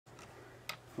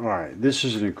Alright, this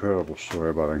is an incredible story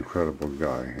about an incredible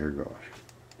guy. Here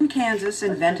goes. Kansas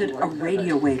invented a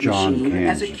radio wave machine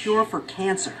as a cure for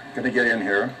cancer. Gonna get in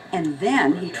here. And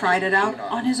then he tried it out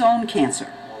on his own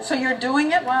cancer. So you're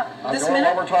doing it this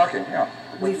minute? While we're talking, yeah.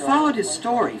 We followed his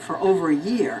story for over a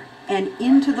year and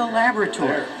into the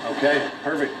laboratory. Okay,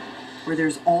 perfect. Where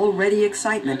there's already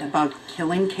excitement about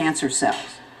killing cancer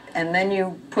cells. And then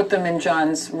you put them in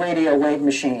John's radio wave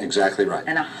machine. Exactly right.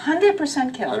 And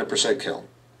 100% kill. 100% kill.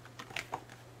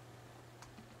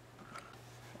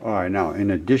 Alright, now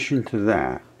in addition to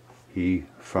that, he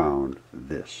found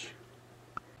this.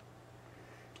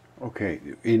 Okay,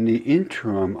 in the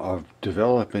interim of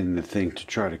developing the thing to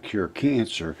try to cure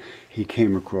cancer, he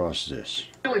came across this.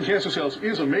 Killing cancer cells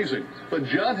is amazing, but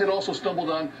John had also stumbled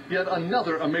on yet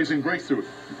another amazing breakthrough.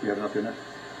 You have enough in it?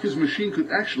 His machine could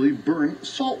actually burn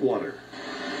salt water.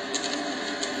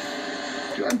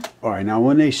 John? Alright, now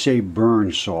when they say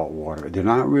burn salt water, they're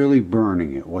not really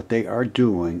burning it. What they are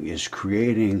doing is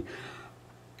creating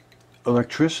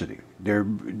electricity. They're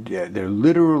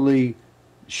literally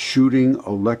shooting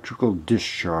electrical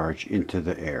discharge into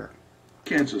the air.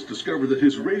 Kansas discovered that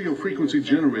his radio frequency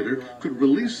generator could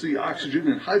release the oxygen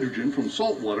and hydrogen from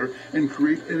salt water and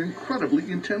create an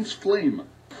incredibly intense flame.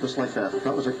 Just like that. If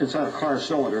that was inside a car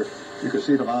cylinder, you could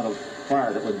see the amount of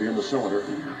fire that would be in the cylinder.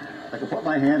 I can put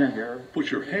my hand in here.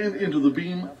 Put your hand into the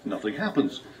beam, nothing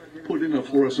happens. Put in a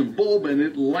fluorescent bulb and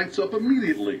it lights up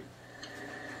immediately.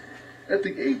 At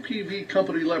the APV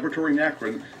Company Laboratory in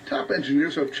Akron, top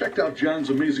engineers have checked out John's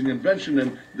amazing invention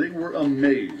and they were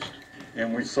amazed.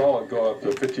 And we saw it go up to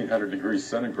 1,500 degrees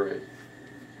centigrade,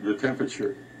 the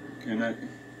temperature. And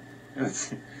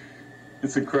it's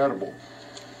incredible.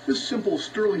 This simple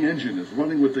Stirling engine is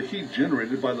running with the heat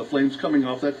generated by the flames coming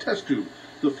off that test tube.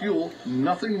 The fuel,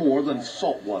 nothing more than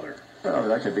salt water. Oh,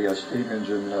 that could be a steam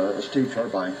engine, a steam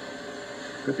turbine.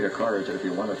 Could be a car engine if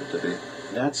you wanted it to be.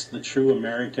 That's the true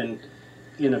American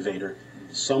innovator.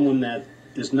 Someone that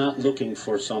is not looking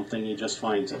for something, he just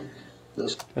finds it.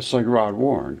 That's like Rod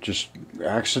Warren, just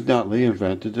accidentally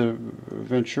invented the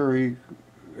Venturi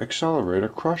accelerator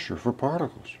crusher for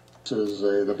particles. This is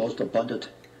the most abundant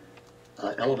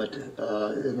element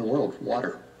in the world,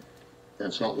 water.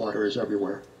 And salt water is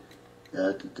everywhere.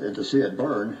 And to see it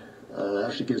burn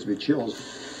actually gives me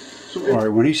chills. All right,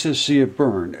 when he says see it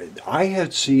burn, I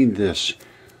had seen this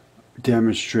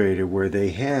demonstrated where they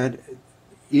had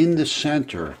in the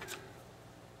center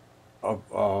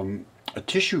a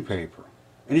tissue paper,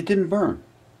 and it didn't burn.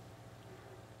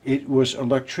 It was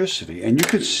electricity, and you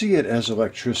could see it as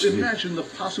electricity. Imagine the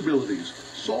possibilities.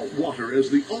 Salt water as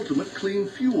the ultimate clean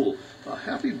fuel. A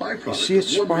happy byproduct. You see it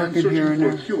sparking here and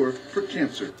there? For a cure for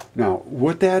cancer. Now,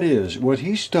 what that is, what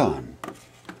he's done,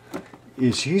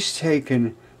 is he's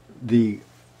taken the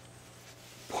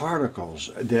particles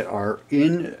that are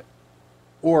in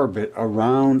orbit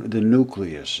around the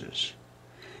nucleuses,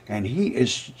 and he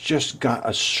has just got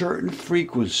a certain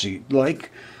frequency,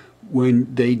 like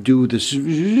when they do this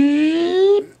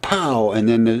pow, and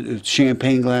then the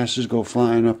champagne glasses go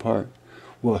flying apart.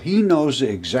 Well, he knows the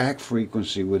exact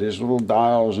frequency with his little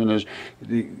dials and his,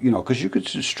 because you could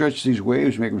stretch these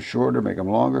waves, make them shorter, make them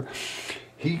longer.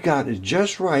 He got it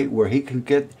just right where he can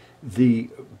get the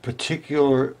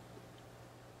particular,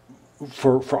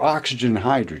 for oxygen and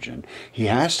hydrogen, he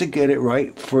has to get it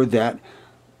right for that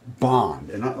bond.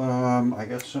 And I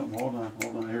got something, hold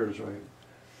on, here it is right here.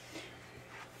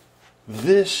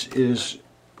 This is,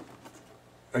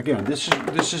 again,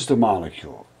 this is the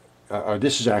molecule.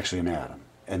 This is actually an atom.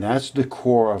 And that's the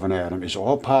core of an atom, is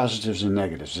all positives and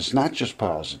negatives. It's not just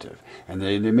positive. And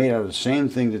they're made out of the same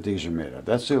thing that these are made of.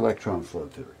 That's the electron flow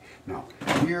theory. Now,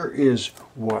 here is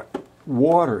what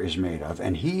water is made of.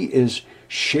 And he is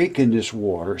shaking this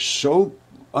water so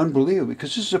unbelievably,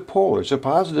 because this is a polar. It's a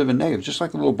positive and negative, just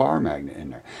like a little bar magnet in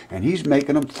there. And he's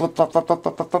making them flip, flip, flip, flip,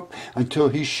 flip, flip, flip, until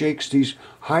he shakes these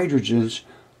hydrogens,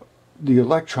 the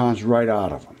electrons, right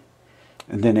out of them.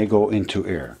 And then they go into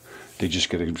air. They just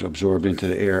get absorbed into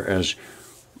the air as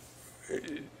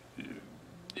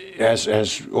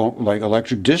like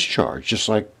electric discharge, just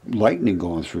like lightning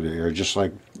going through the air, just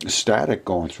like static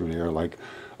going through the air, like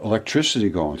electricity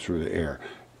going through the air.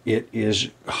 It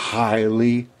is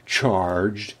highly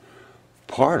charged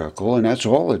particle, and that's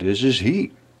all it is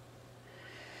heat.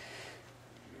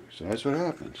 So that's what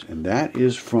happens. And that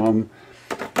is from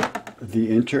the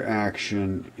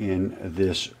interaction in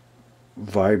this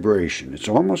vibration. It's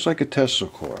almost like a Tesla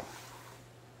coil.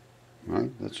 Right?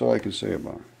 That's all I can say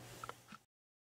about it.